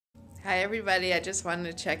Hi everybody, I just wanted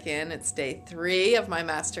to check in. It's day 3 of my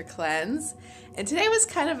master cleanse, and today was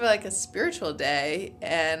kind of like a spiritual day,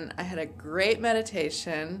 and I had a great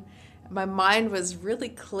meditation. My mind was really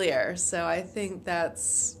clear, so I think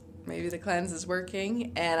that's maybe the cleanse is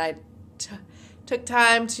working. And I took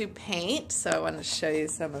time to paint, so I want to show you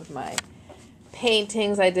some of my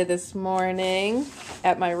paintings I did this morning.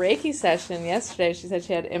 At my Reiki session yesterday, she said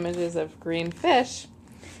she had images of green fish.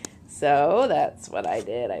 So that's what I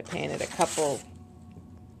did. I painted a couple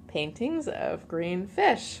paintings of green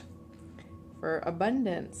fish for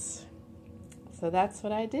abundance. So that's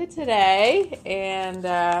what I did today. And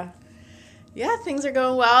yeah, things are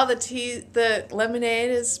going well. The lemonade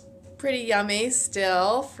is pretty yummy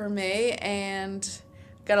still for me, and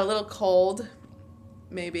got a little cold.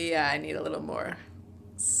 Maybe I need a little more.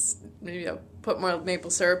 Maybe I'll put more maple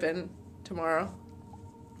syrup in tomorrow.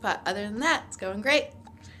 But other than that, it's going great.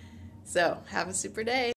 So, have a super day.